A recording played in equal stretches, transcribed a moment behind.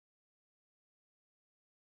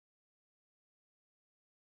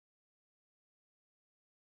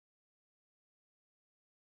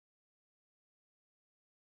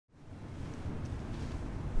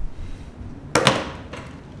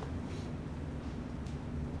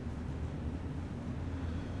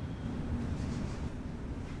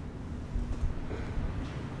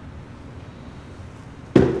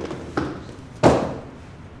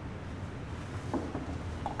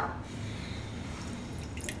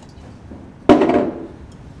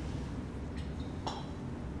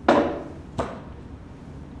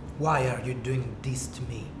Why are you doing this to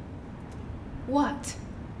me? What?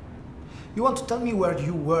 You want to tell me where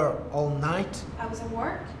you were all night? I was at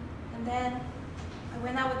work, and then I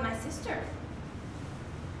went out with my sister.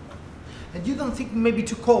 And you don't think maybe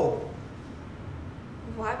to call?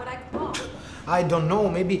 Why would I call? I don't know,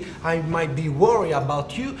 maybe I might be worried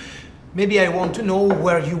about you. Maybe I want to know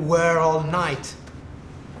where you were all night.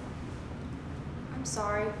 I'm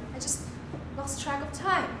sorry, I just lost track of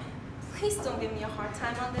time. Please don't give me a hard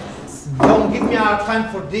time on this. Don't give me a hard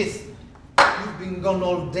time for this. You've been gone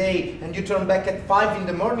all day and you turn back at 5 in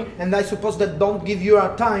the morning, and I suppose that don't give you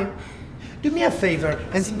a time. Do me a favor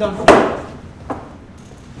and sit down.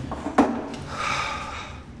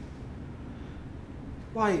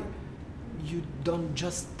 Why you don't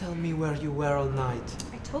just tell me where you were all night?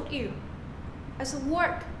 I told you. I was at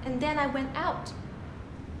work, and then I went out.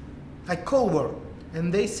 I called work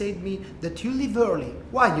and they said me that you leave early.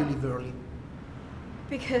 Why you leave early?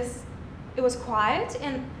 Because it was quiet,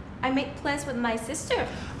 and I made plans with my sister.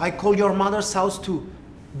 I called your mother's house too.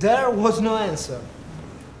 There was no answer.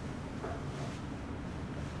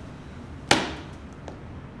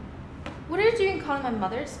 What are you doing calling my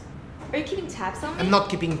mother's? Are you keeping tabs on me? I'm not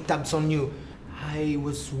keeping tabs on you. I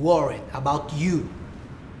was worried about you.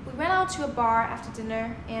 We went out to a bar after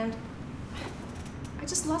dinner, and I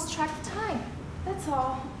just lost track of time. That's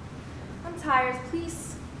all. I'm tired.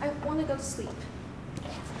 Please, I want to go to sleep.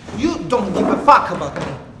 You don't give a fuck about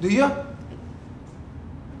me, do you?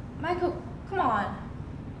 Michael, come on.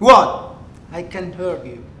 What? I can't hear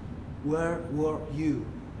you. Where were you?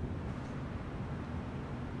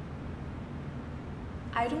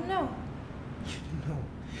 I don't know. You don't know.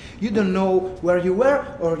 You don't know where you were,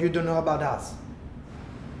 or you don't know about us.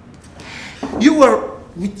 You were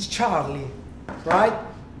with Charlie, right?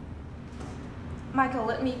 Michael,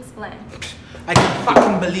 let me explain. I can't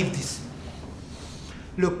fucking believe this.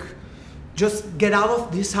 Look, just get out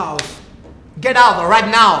of this house. Get out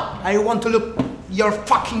right now. I want to look your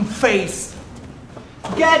fucking face.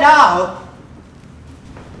 Get out!